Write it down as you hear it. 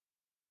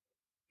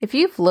If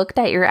you've looked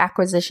at your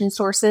acquisition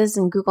sources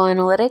in Google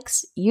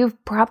Analytics,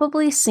 you've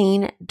probably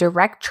seen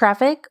direct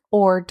traffic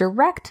or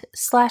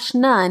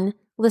direct/none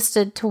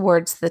listed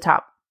towards the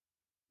top.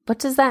 What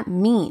does that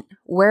mean?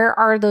 Where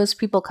are those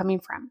people coming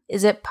from?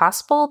 Is it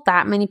possible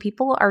that many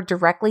people are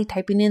directly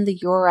typing in the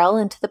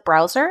URL into the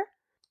browser?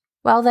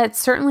 While that's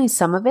certainly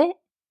some of it,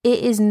 it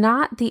is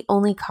not the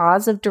only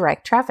cause of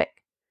direct traffic.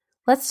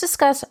 Let's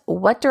discuss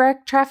what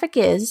direct traffic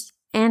is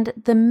and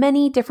the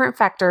many different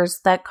factors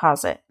that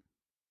cause it.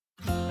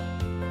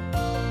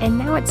 And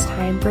now it's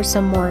time for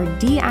some more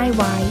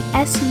DIY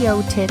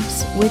SEO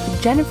tips with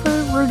Jennifer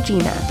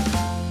Regina.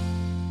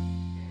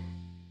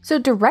 So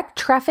direct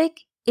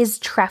traffic is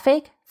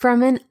traffic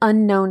from an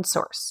unknown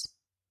source.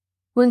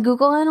 When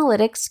Google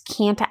Analytics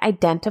can't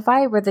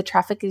identify where the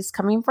traffic is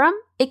coming from,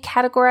 it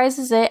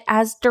categorizes it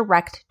as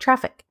direct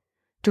traffic.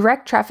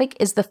 Direct traffic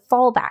is the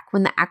fallback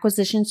when the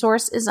acquisition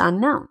source is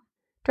unknown.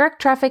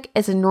 Direct traffic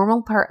is a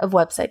normal part of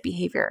website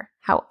behavior.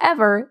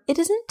 However, it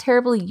isn't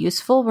terribly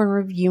useful when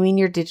reviewing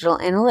your digital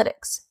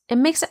analytics. It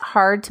makes it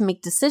hard to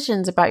make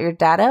decisions about your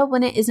data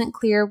when it isn't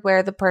clear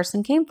where the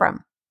person came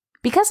from.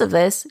 Because of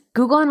this,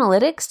 Google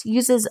Analytics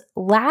uses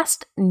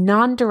last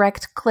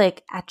non-direct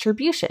click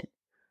attribution.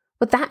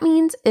 What that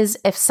means is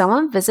if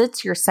someone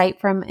visits your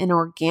site from an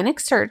organic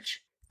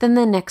search, then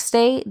the next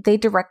day they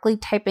directly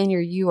type in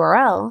your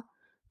URL,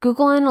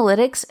 Google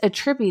Analytics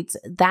attributes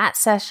that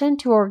session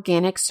to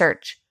organic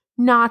search,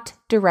 not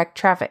direct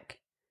traffic.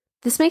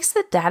 This makes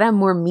the data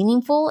more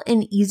meaningful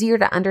and easier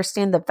to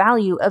understand the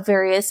value of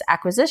various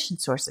acquisition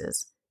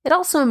sources. It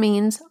also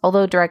means,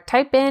 although direct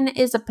type-in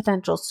is a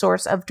potential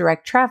source of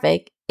direct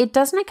traffic, it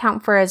doesn't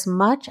account for as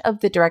much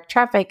of the direct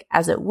traffic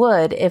as it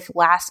would if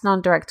last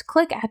non-direct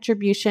click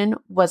attribution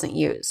wasn't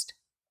used.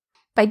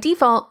 By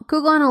default,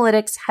 Google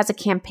Analytics has a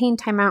campaign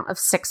timeout of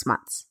 6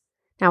 months.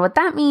 Now, what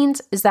that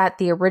means is that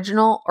the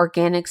original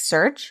organic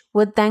search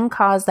would then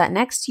cause that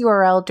next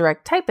URL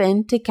direct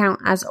type-in to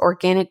count as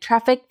organic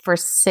traffic for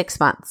 6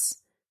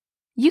 months.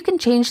 You can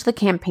change the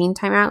campaign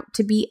timeout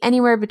to be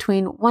anywhere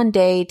between 1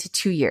 day to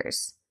 2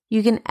 years.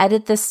 You can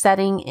edit this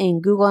setting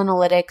in Google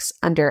Analytics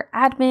under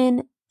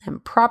Admin,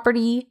 and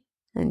Property,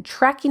 and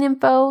Tracking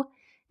Info,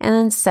 and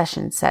then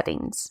Session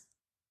Settings.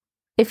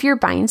 If your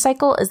buying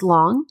cycle is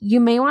long, you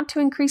may want to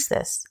increase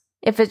this.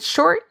 If it's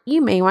short,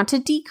 you may want to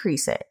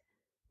decrease it.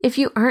 If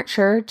you aren't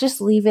sure,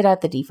 just leave it at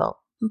the default.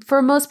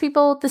 For most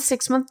people, the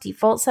 6-month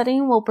default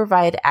setting will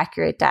provide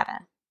accurate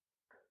data.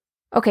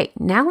 Okay,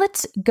 now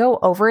let's go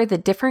over the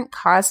different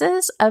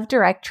causes of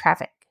direct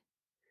traffic.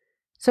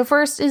 So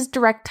first is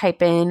direct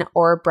type-in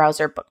or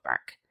browser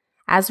bookmark.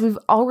 As we've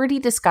already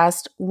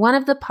discussed, one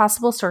of the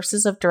possible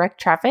sources of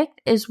direct traffic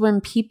is when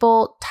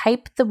people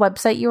type the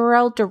website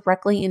URL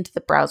directly into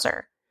the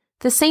browser.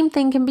 The same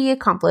thing can be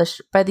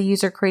accomplished by the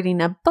user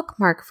creating a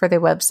bookmark for their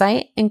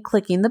website and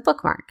clicking the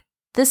bookmark.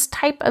 This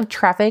type of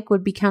traffic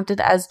would be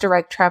counted as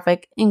direct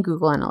traffic in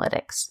Google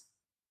Analytics.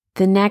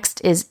 The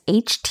next is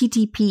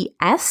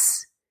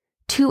HTTPS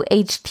to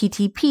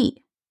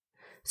HTTP.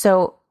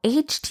 So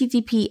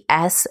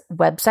HTTPS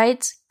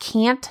websites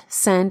can't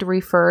send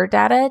referrer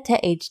data to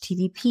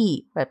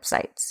HTTP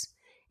websites.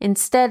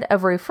 Instead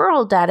of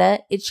referral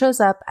data, it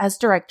shows up as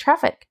direct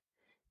traffic.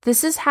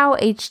 This is how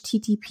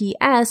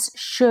HTTPS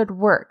should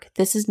work.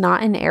 This is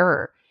not an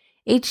error.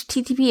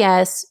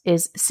 HTTPS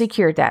is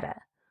secure data,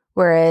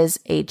 whereas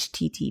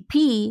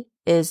HTTP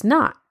is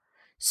not.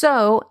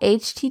 So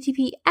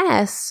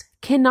HTTPS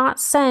cannot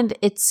send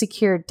its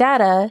secure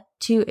data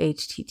to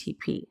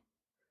HTTP.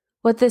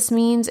 What this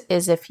means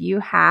is if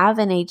you have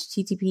an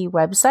HTTP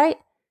website,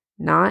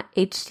 not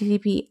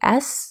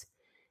HTTPS,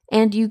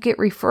 and you get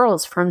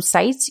referrals from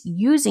sites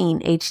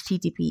using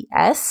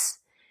HTTPS,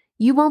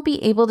 you won't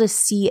be able to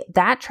see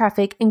that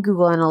traffic in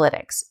Google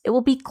Analytics. It will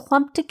be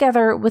clumped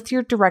together with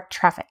your direct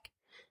traffic.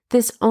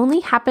 This only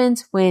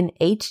happens when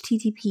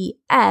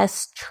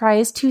HTTPS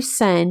tries to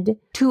send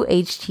to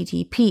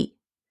HTTP.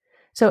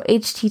 So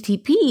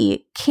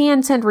HTTP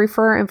can send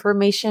referrer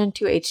information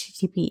to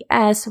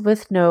HTTPS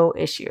with no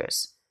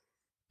issues.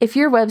 If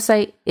your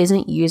website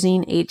isn't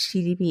using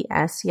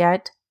HTTPS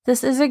yet,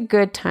 this is a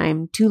good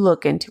time to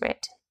look into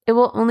it. It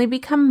will only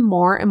become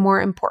more and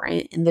more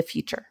important in the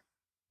future.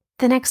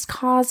 The next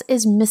cause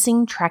is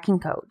missing tracking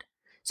code.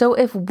 So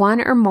if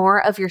one or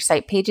more of your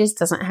site pages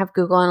doesn't have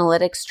Google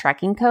Analytics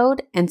tracking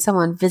code and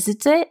someone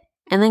visits it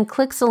and then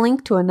clicks a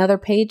link to another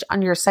page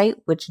on your site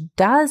which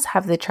does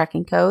have the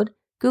tracking code,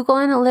 Google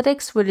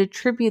Analytics would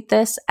attribute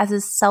this as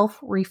a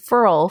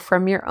self-referral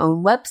from your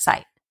own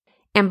website.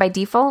 And by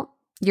default,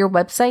 your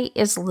website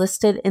is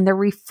listed in the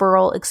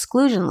referral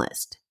exclusion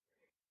list.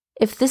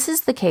 If this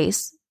is the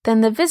case,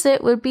 then the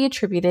visit would be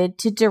attributed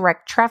to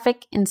direct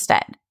traffic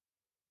instead.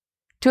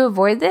 To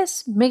avoid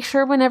this, make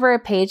sure whenever a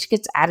page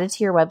gets added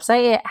to your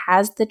website, it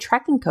has the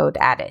tracking code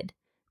added.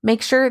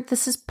 Make sure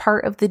this is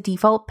part of the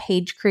default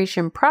page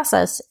creation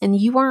process and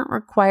you aren't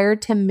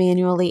required to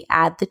manually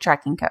add the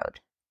tracking code.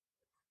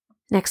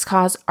 Next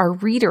cause are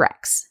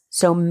redirects.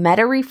 So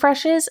meta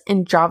refreshes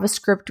and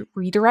JavaScript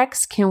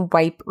redirects can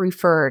wipe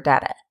referrer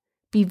data.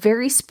 Be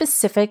very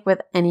specific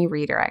with any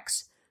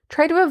redirects.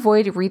 Try to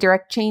avoid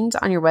redirect chains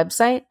on your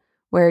website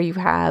where you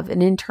have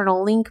an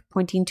internal link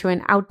pointing to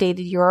an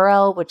outdated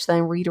URL, which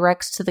then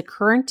redirects to the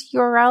current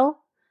URL.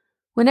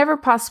 Whenever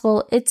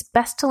possible, it's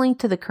best to link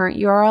to the current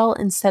URL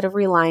instead of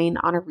relying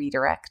on a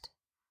redirect.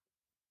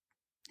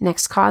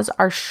 Next cause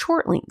are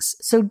short links.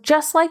 So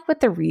just like with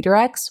the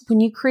redirects, when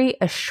you create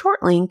a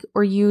short link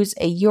or use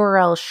a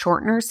URL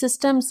shortener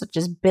system such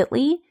as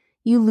Bitly,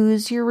 you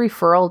lose your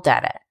referral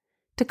data.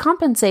 To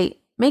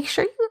compensate, make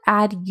sure you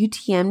add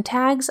UTM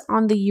tags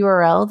on the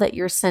URL that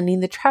you're sending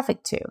the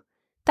traffic to.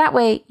 That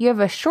way, you have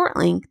a short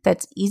link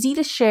that's easy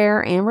to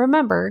share and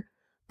remember,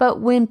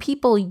 but when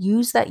people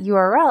use that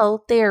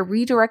URL, they are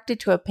redirected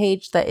to a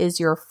page that is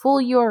your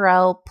full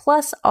URL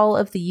plus all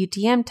of the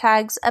UTM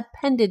tags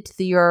appended to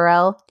the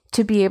URL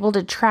to be able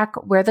to track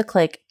where the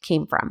click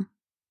came from.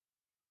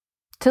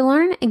 To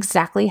learn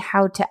exactly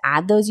how to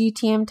add those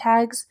UTM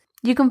tags,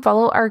 you can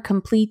follow our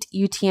complete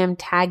UTM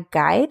tag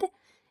guide.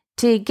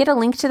 To get a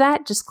link to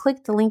that, just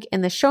click the link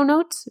in the show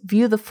notes,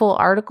 view the full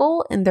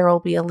article, and there will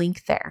be a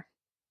link there.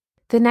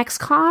 The next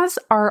cause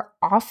are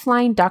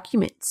offline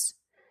documents.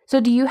 So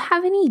do you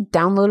have any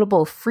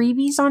downloadable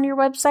freebies on your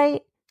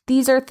website?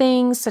 These are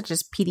things such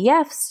as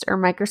PDFs or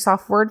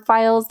Microsoft Word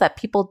files that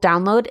people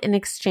download in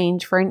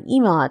exchange for an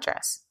email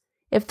address.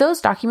 If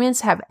those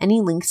documents have any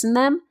links in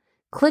them,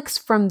 clicks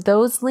from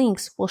those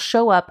links will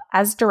show up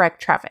as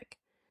direct traffic.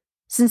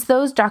 Since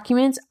those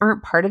documents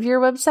aren't part of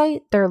your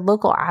website, they're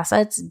local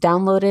assets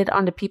downloaded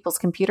onto people's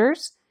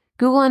computers,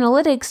 Google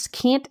Analytics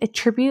can't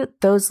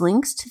attribute those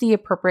links to the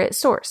appropriate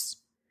source.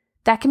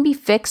 That can be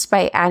fixed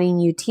by adding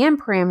UTM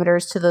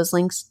parameters to those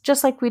links,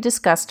 just like we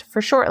discussed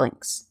for short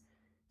links.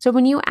 So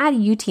when you add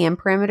UTM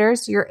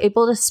parameters, you're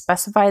able to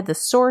specify the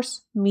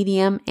source,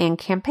 medium, and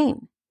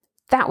campaign.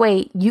 That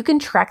way, you can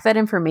track that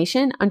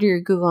information under your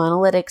Google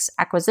Analytics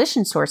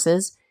acquisition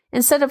sources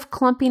instead of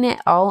clumping it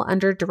all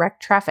under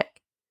direct traffic.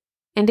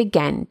 And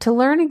again, to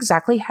learn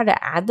exactly how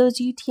to add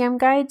those UTM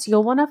guides,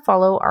 you'll want to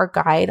follow our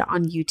guide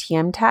on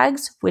UTM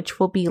tags, which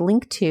will be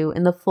linked to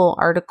in the full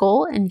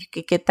article, and you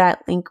could get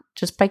that link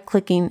just by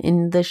clicking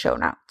in the show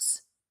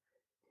notes.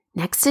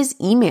 Next is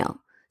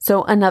email.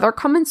 So another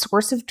common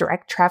source of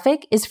direct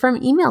traffic is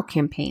from email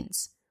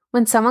campaigns.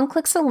 When someone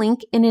clicks a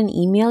link in an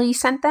email you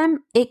sent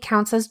them, it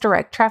counts as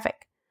direct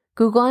traffic.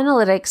 Google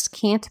Analytics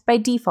can't by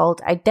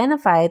default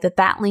identify that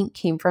that link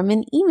came from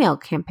an email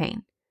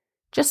campaign.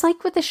 Just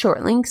like with the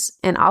short links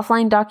and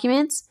offline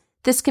documents,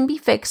 this can be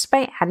fixed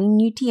by adding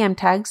UTM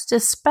tags to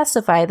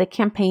specify the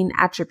campaign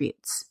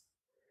attributes.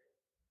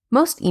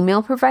 Most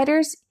email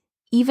providers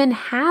even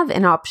have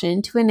an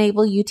option to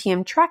enable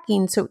UTM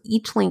tracking, so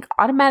each link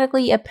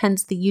automatically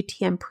appends the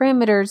UTM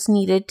parameters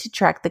needed to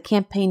track the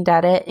campaign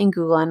data in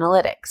Google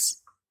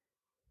Analytics.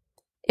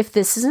 If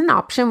this is an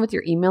option with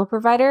your email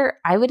provider,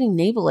 I would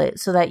enable it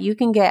so that you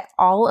can get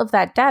all of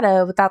that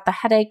data without the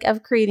headache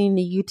of creating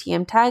a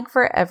UTM tag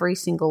for every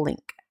single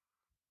link.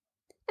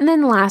 And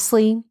then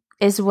lastly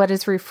is what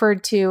is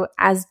referred to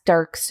as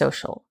dark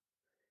social.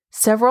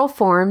 Several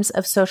forms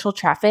of social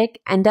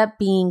traffic end up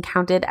being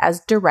counted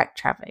as direct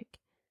traffic.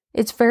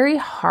 It's very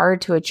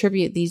hard to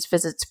attribute these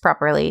visits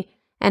properly,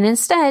 and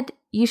instead,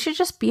 you should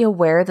just be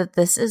aware that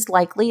this is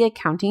likely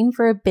accounting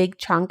for a big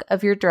chunk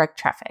of your direct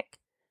traffic,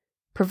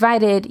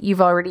 provided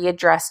you've already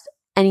addressed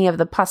any of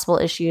the possible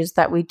issues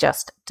that we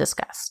just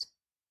discussed.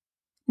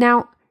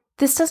 Now,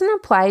 this doesn't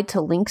apply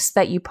to links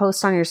that you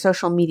post on your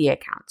social media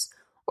accounts,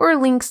 or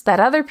links that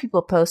other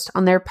people post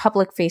on their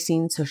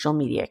public-facing social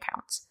media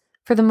accounts.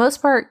 For the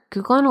most part,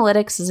 Google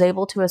Analytics is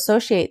able to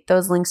associate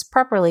those links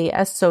properly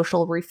as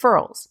social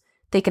referrals.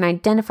 They can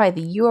identify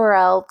the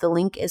URL the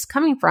link is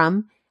coming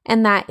from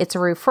and that it's a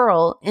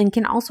referral, and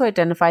can also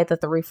identify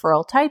that the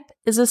referral type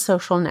is a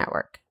social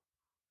network.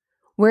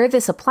 Where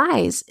this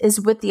applies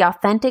is with the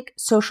authentic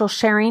social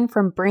sharing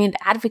from brand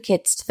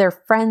advocates to their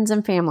friends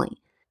and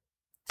family.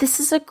 This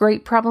is a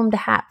great problem to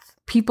have.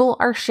 People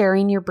are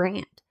sharing your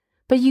brand,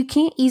 but you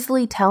can't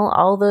easily tell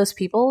all those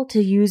people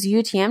to use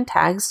UTM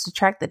tags to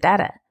track the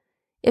data.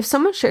 If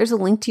someone shares a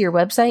link to your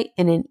website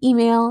in an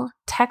email,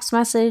 text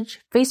message,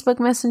 Facebook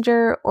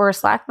Messenger, or a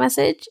Slack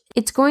message,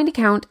 it's going to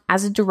count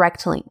as a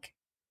direct link.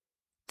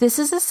 This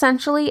is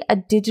essentially a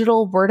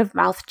digital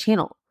word-of-mouth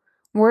channel.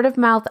 Word of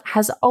mouth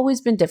has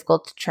always been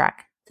difficult to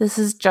track. This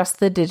is just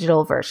the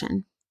digital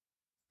version.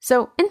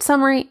 So, in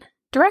summary,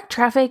 direct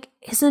traffic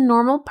is a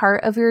normal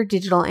part of your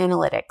digital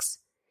analytics.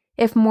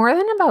 If more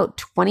than about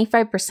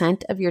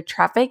 25% of your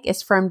traffic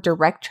is from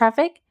direct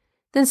traffic,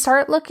 then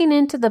start looking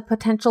into the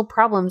potential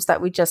problems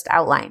that we just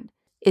outlined.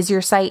 Is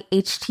your site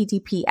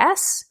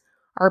HTTPS?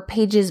 Are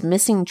pages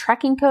missing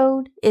tracking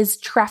code? Is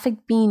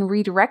traffic being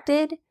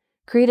redirected?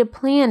 Create a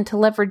plan to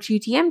leverage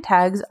UTM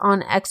tags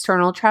on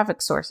external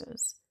traffic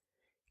sources.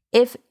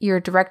 If your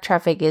direct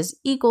traffic is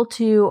equal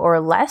to or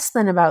less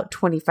than about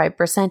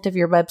 25% of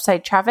your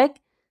website traffic,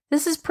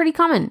 this is pretty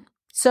common.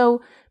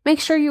 So make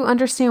sure you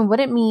understand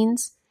what it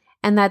means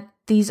and that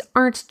these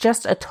aren't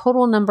just a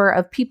total number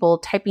of people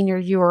typing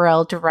your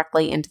URL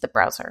directly into the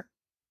browser.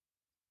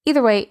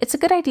 Either way, it's a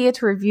good idea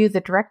to review the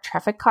direct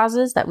traffic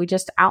causes that we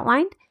just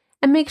outlined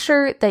and make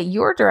sure that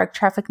your direct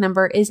traffic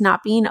number is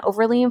not being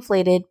overly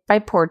inflated by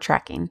poor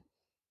tracking.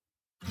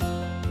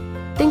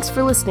 Thanks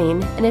for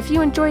listening, and if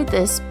you enjoyed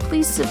this,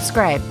 please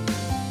subscribe.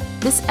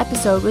 This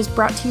episode was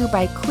brought to you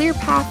by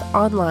ClearPath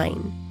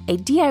Online, a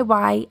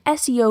DIY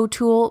SEO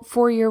tool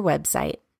for your website.